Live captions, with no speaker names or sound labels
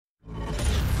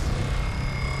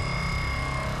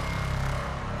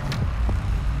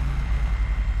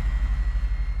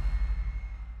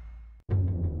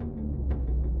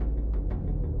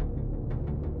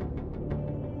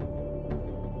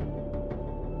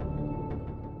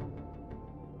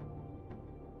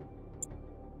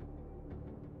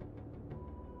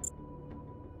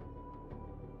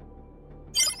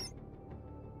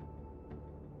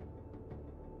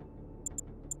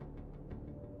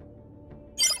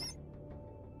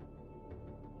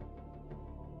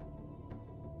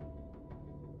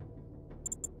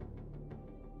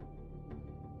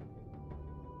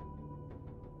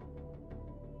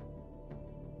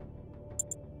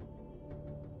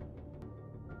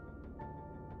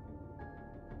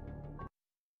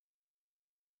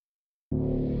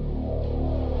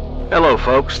Hello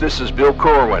folks, this is Bill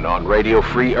Corwin on Radio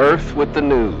Free Earth with the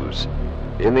news.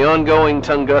 In the ongoing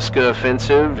Tunguska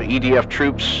offensive, EDF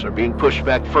troops are being pushed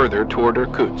back further toward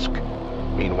Irkutsk.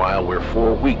 Meanwhile, we're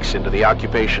 4 weeks into the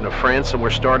occupation of France and we're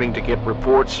starting to get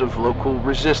reports of local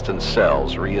resistance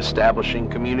cells re-establishing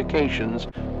communications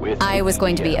with... I was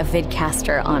going to be a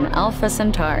vidcaster on Alpha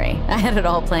Centauri. I had it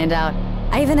all planned out.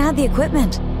 I even had the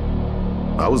equipment.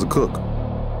 I was a cook.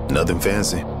 Nothing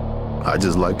fancy. I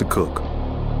just like to cook.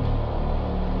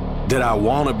 Did I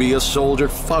want to be a soldier?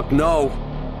 Fuck no.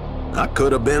 I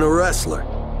could have been a wrestler.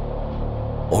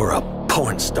 Or a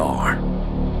porn star.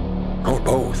 Or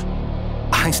both.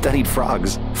 I studied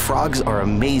frogs. Frogs are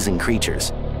amazing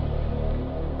creatures.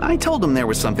 I told them there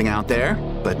was something out there,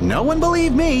 but no one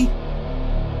believed me.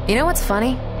 You know what's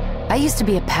funny? I used to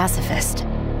be a pacifist.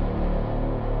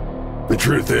 The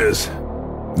truth is,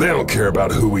 they don't care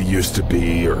about who we used to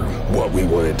be or what we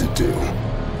wanted to do.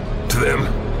 To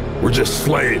them, we're just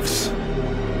slaves.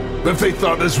 But if they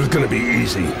thought this was gonna be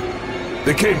easy,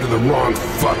 they came to the wrong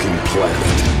fucking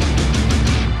planet.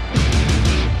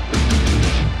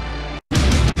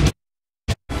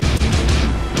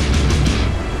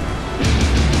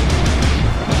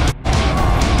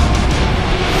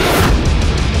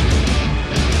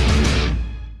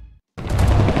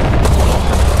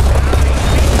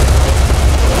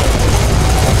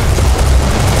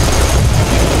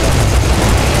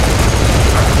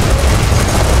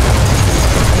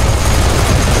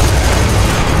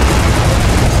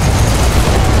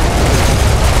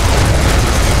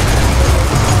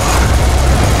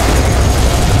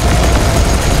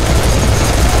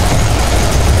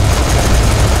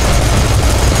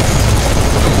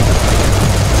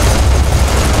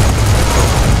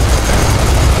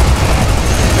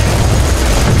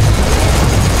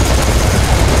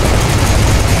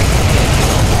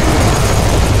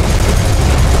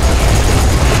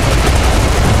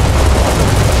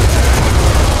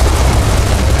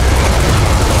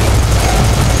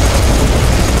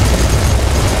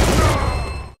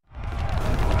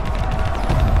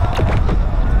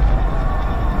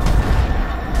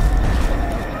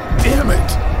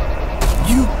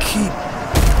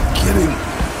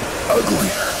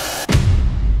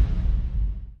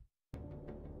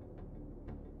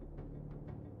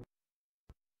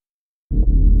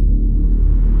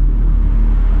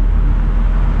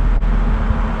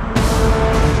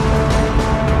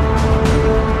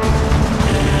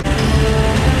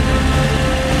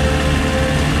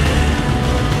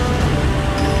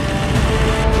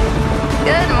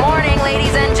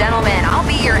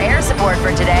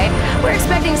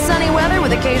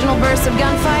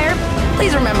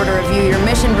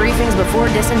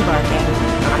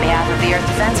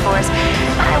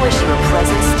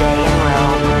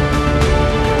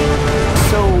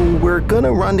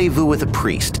 Rendezvous with a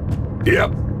priest.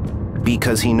 Yep.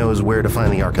 Because he knows where to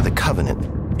find the Ark of the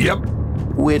Covenant. Yep.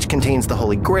 Which contains the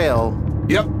Holy Grail.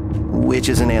 Yep. Which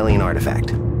is an alien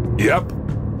artifact. Yep.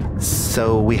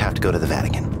 So we have to go to the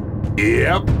Vatican.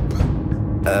 Yep.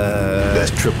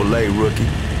 That's AAA, rookie.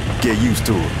 Get used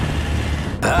to it.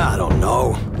 I don't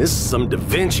know. This is some Da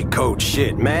Vinci Code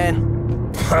shit,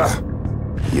 man. Huh.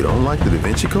 You don't like the Da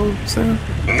Vinci Code, Sam?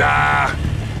 Nah.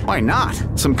 Why not?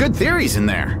 Some good theories in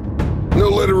there. No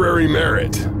literary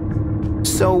merit.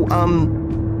 So,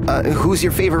 who's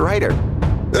your favorite writer?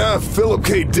 Philip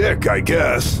K. Dick, I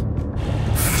guess.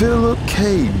 Philip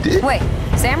K. Dick? Wait,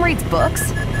 Sam reads books?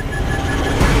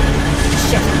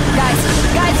 Shit.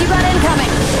 Guys, you got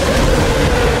incoming!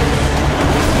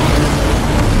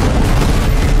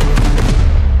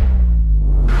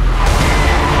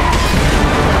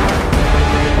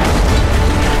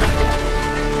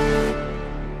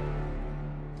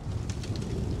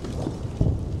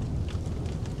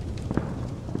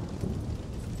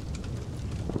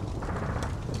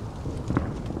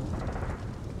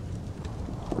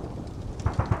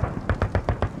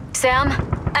 Sam?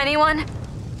 Anyone?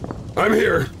 I'm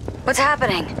here. What's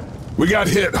happening? We got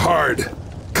hit hard.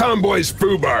 Convoy's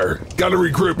foobar. Gotta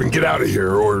regroup and get out of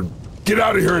here, or get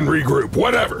out of here and regroup,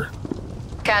 whatever.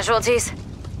 Casualties?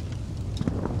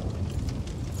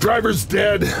 Driver's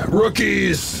dead.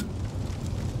 Rookies.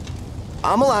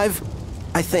 I'm alive,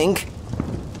 I think.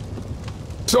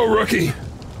 So, Rookie,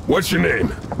 what's your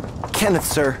name? Kenneth,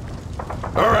 sir.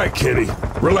 All right, Kenny.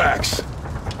 Relax.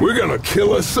 We're gonna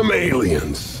kill us some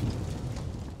aliens.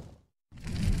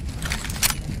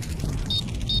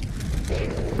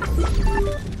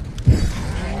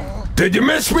 Did you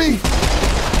miss me?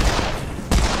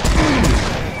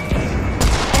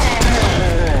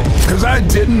 Because I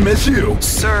didn't miss you.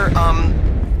 Sir,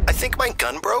 I think my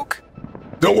gun broke.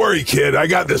 Don't worry, kid. I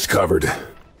got this covered.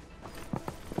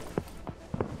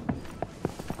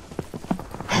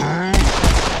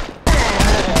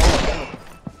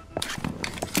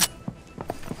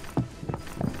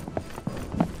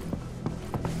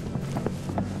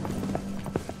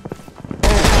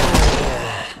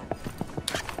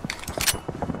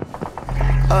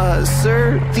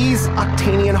 Sir, these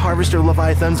Octanian Harvester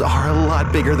Leviathans are a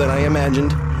lot bigger than I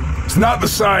imagined. It's not the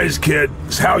size, kid.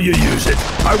 It's how you use it.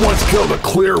 I once killed a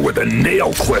clear with a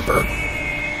nail clipper.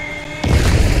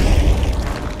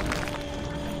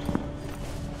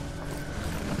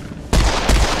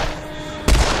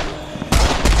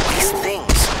 These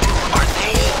things, are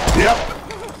they? Yep.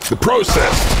 The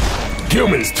process.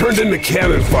 Humans turned into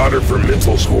cannon fodder for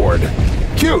Mitzel's horde.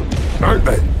 Cute, aren't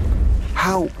they?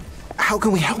 How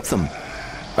can we help them?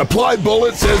 Apply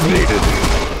bullets as needed.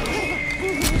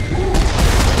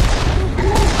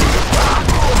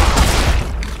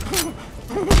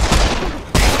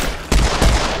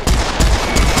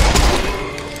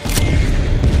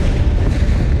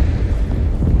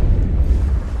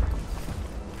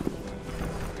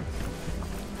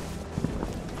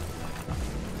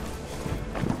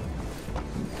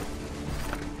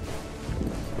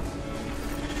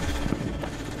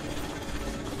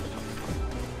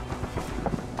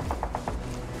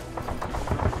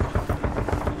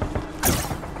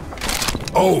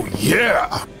 Oh,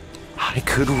 yeah! I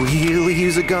could really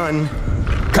use a gun.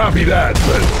 Copy that,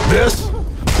 but this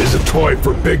is a toy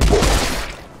for big boys.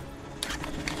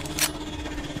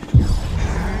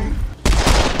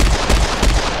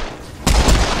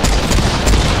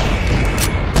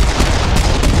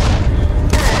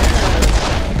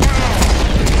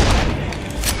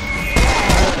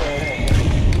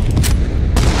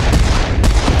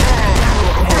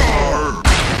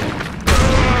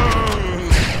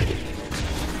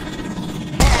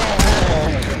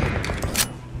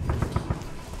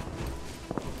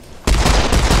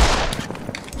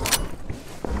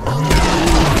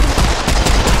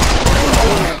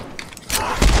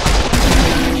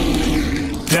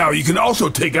 Now, you can also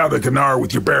take out a Gnar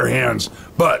with your bare hands,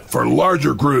 but for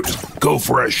larger groups, go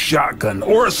for a shotgun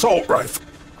or assault rifle.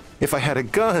 If I had a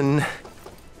gun...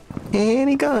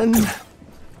 Any gun...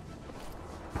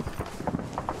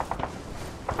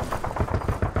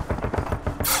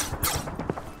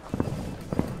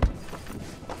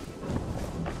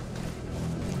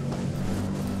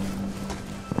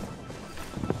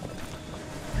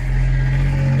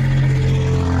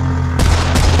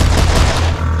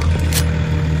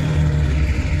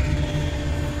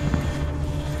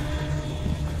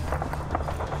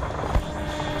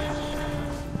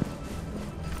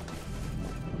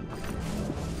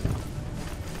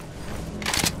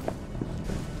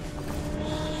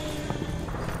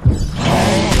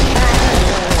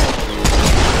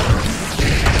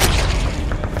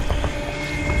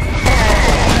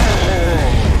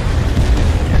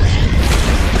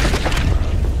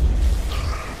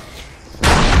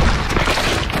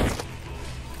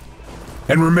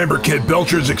 And remember, kid,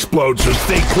 Belchers explode, so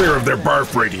stay clear of their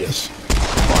barf radius.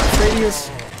 Barf radius?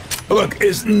 Look,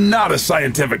 it's not a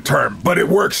scientific term, but it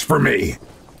works for me.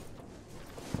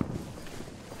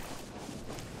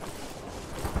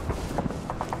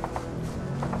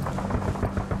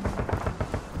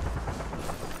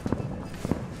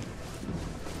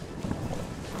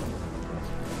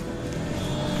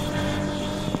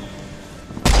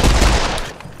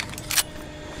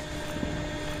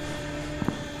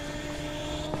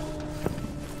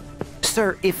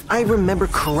 Sir, if I remember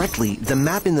correctly, the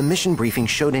map in the mission briefing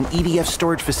showed an EDF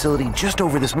storage facility just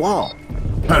over this wall.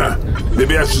 Huh.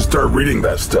 Maybe I should start reading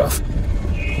that stuff.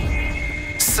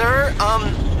 Sir,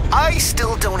 I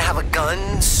still don't have a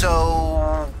gun,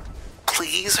 so...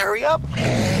 please hurry up.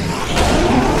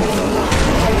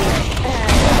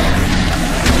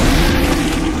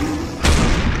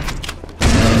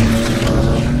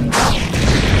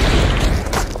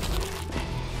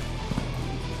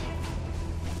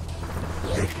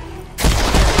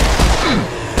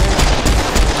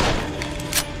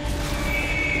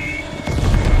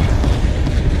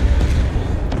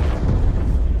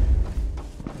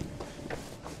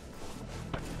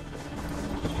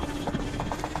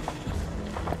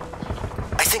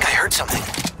 Something.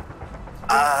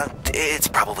 It's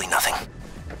probably nothing.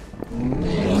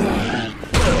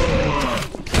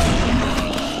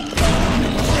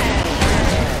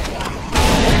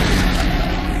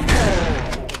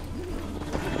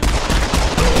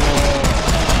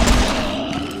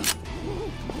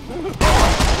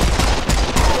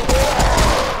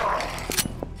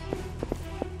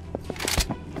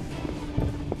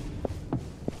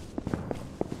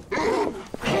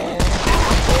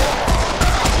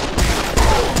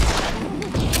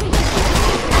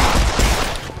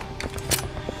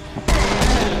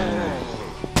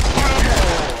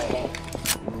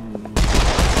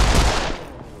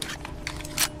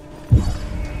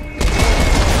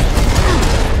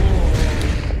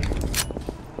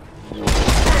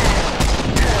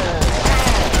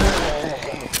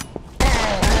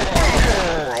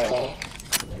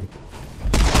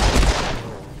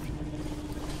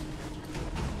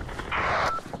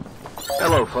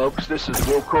 folks. This is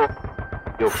Will Cor.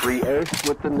 Radio Free Earth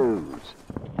with the news.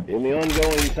 In the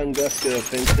ongoing Tunguska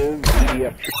offensive,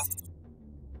 EDF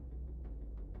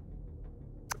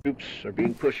troops are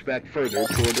being pushed back further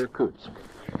toward Irkutsk.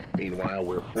 Meanwhile,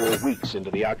 we're 4 weeks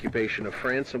into the occupation of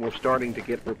France, and we're starting to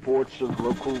get reports of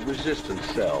local resistance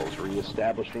cells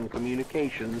re-establishing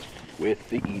communications with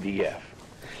the EDF.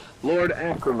 Lord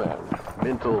Ackerman,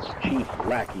 Mental's chief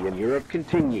lackey in Europe,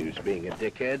 continues being a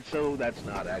dickhead, so that's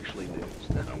not actually news.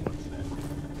 Now, what's that?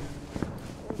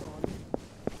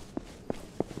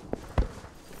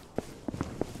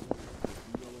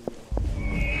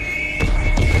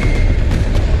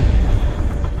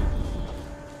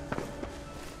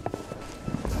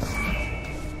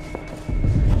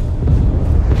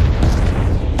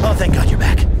 Oh, thank God you're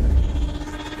back.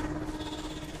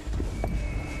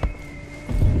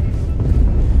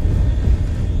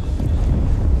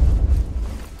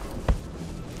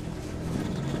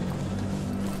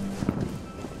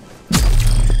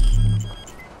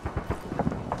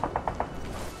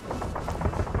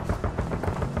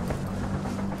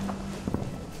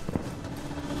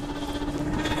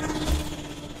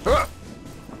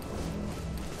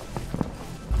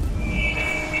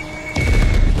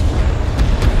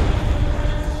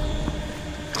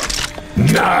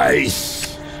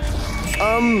 Nice!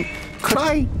 Could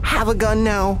I have a gun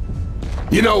now?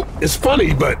 You know, it's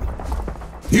funny, but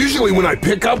usually when I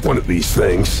pick up one of these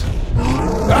things...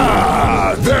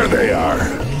 Ah, there they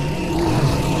are!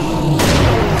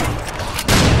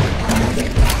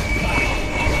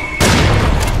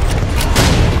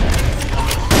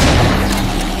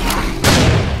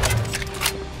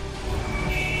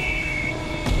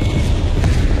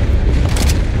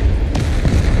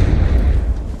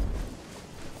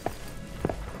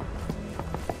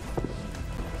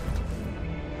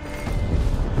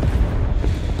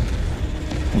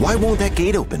 Why won't that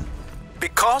gate open?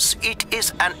 Because it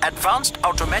is an advanced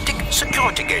automatic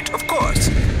security gate, of course.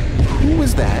 Who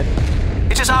was that?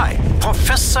 It is I,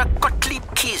 Professor Gottlieb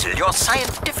Kiesel, your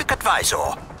scientific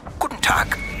advisor. Guten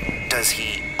Tag. Does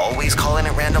he always call in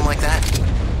at random like that?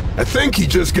 I think he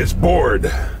just gets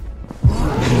bored.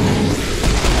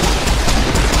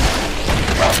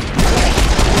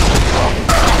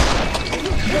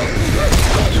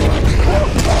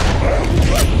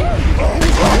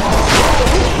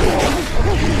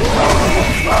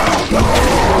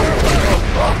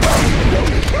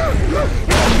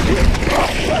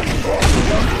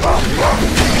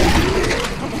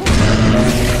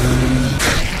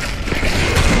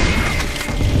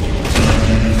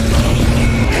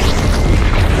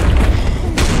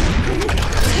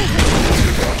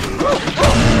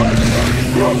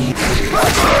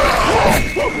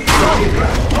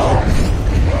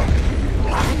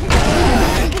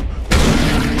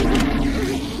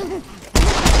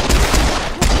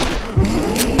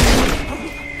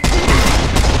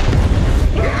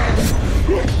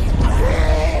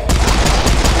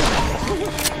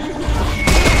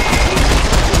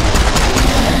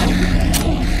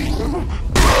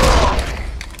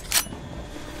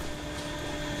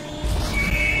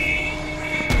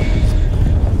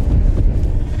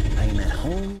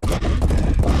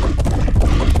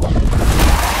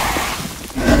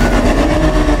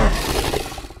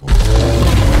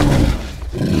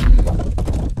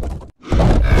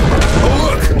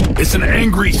 It's an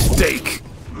angry steak.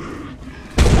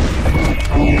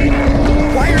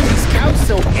 Why are these cows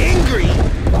so angry?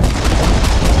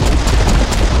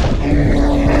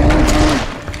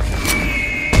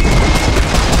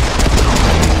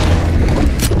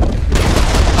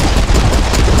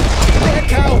 Bad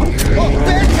cow! Oh,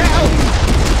 bad cow!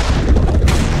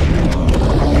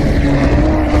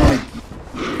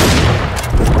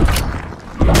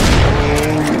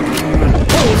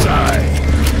 Bullseye!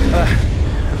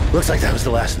 Looks like that was the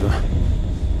last of them.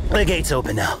 The gate's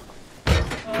open now.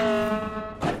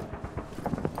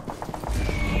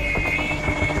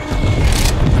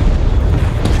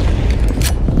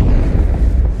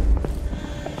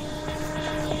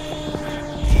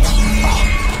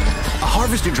 A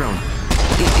harvester drone. Is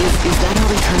that how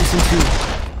they turn us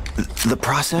into the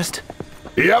processed?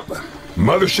 Yep.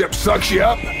 Mothership sucks you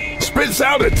up, spits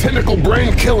out a tentacle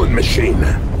brain killing machine.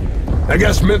 I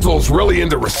guess Mental's really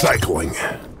into recycling.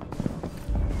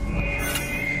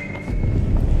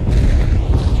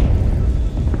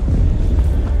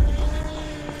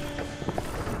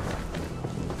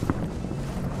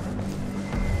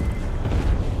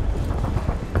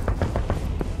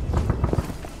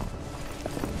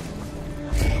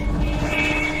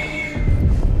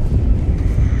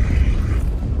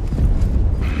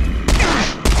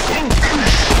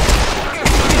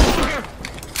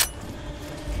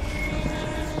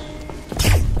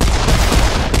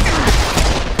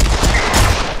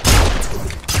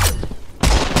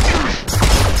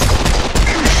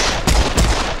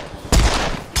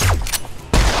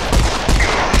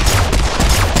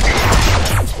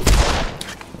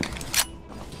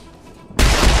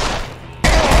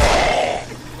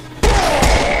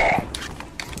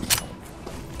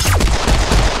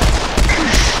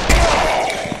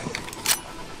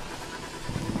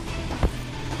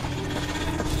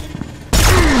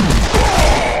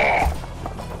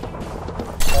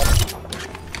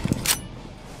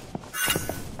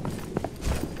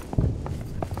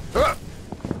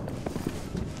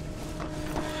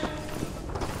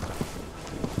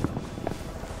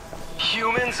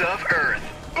 humans of Earth.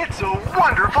 It's a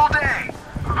wonderful day.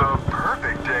 The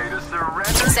perfect day to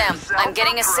surrender. Sam, I'm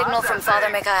getting a signal from Father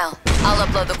Mikhail. I'll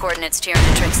upload the coordinates to your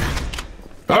Matrixa.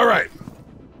 All right.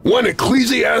 One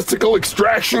ecclesiastical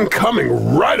extraction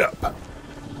coming right up.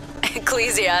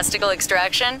 Ecclesiastical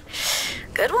extraction?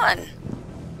 Good one.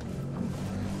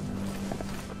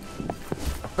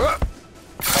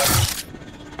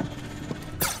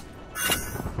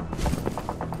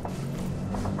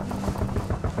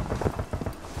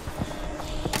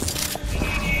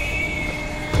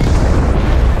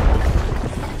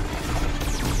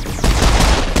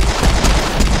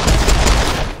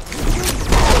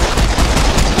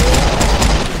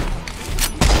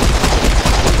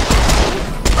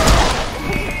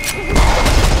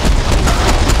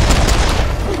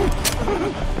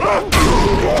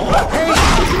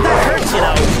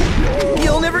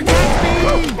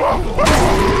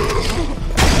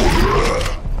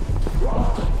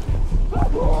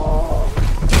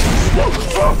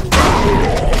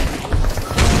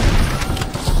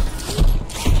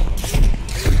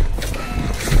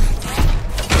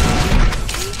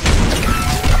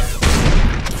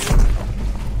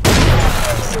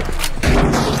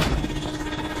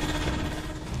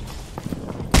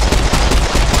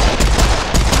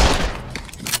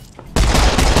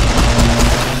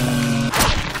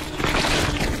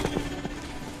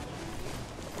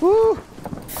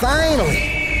 Finally!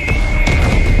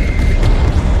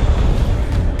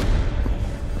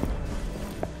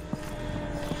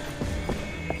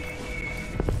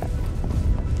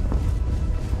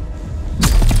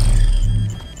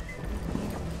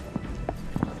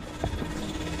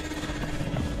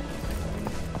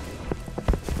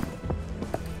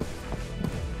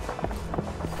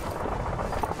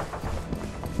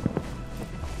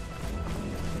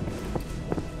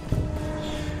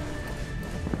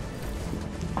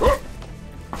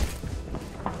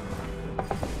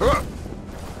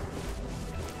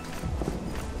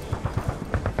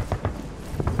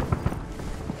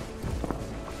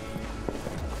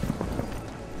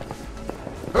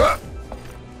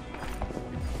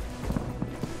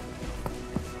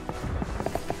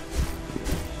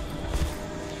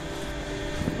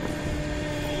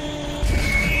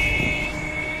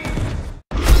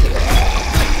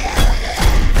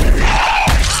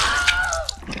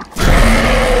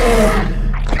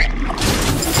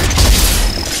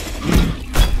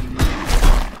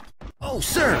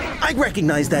 I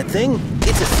recognize that thing.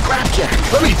 It's a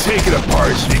scrapjack. Let me take it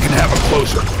apart so you can have a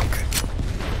closer look.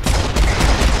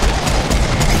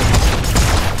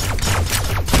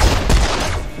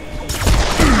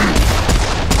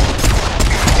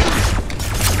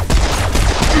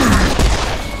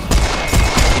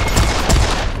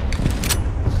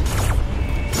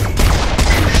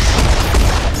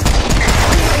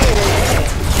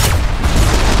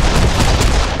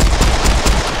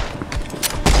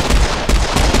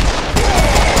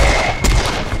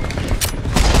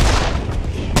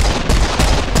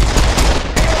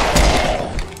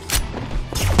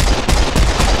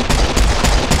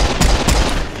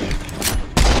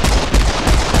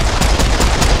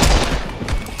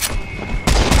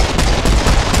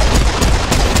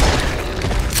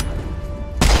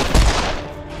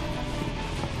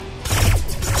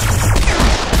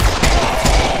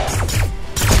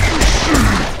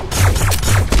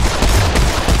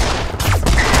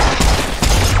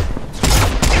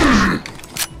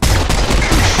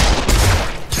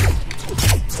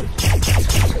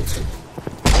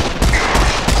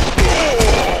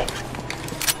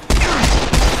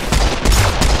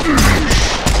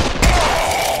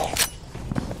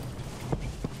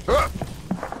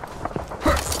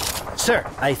 Sir,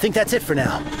 I think that's it for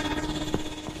now.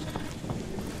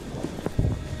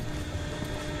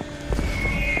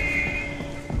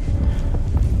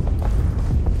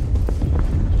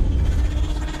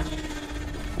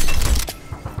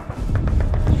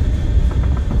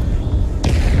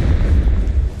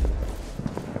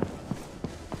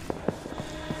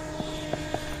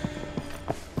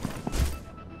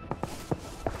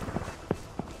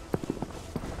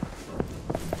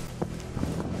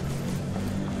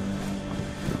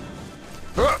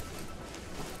 Huh?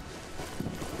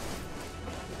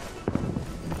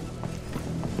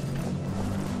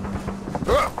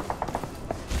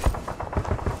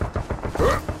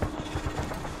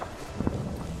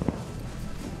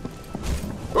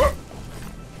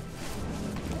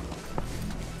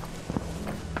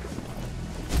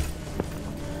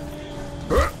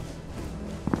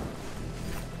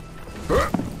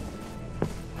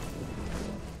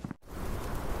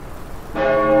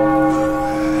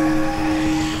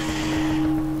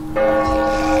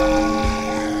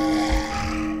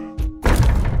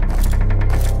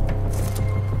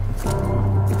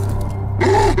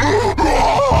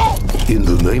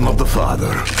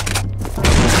 Father.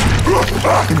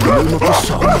 In the name of the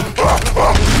Son.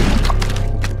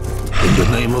 In the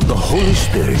name of the Holy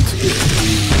Spirit.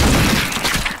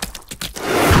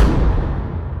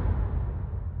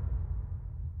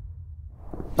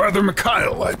 Father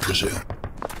Mikhail, I presume.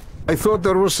 I thought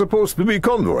there was supposed to be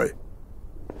convoy.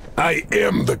 I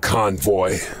am the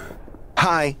convoy.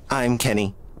 Hi, I'm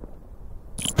Kenny.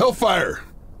 Hellfire,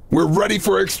 we're ready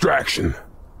for extraction.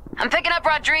 I'm picking up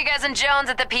Rodriguez and Jones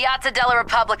at the Piazza della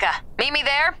Repubblica. Meet me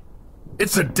there?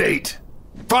 It's a date.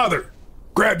 Father,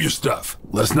 grab your stuff.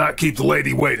 Let's not keep the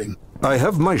lady waiting. I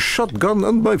have my shotgun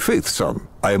and my faith, son.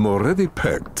 I am already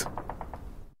packed.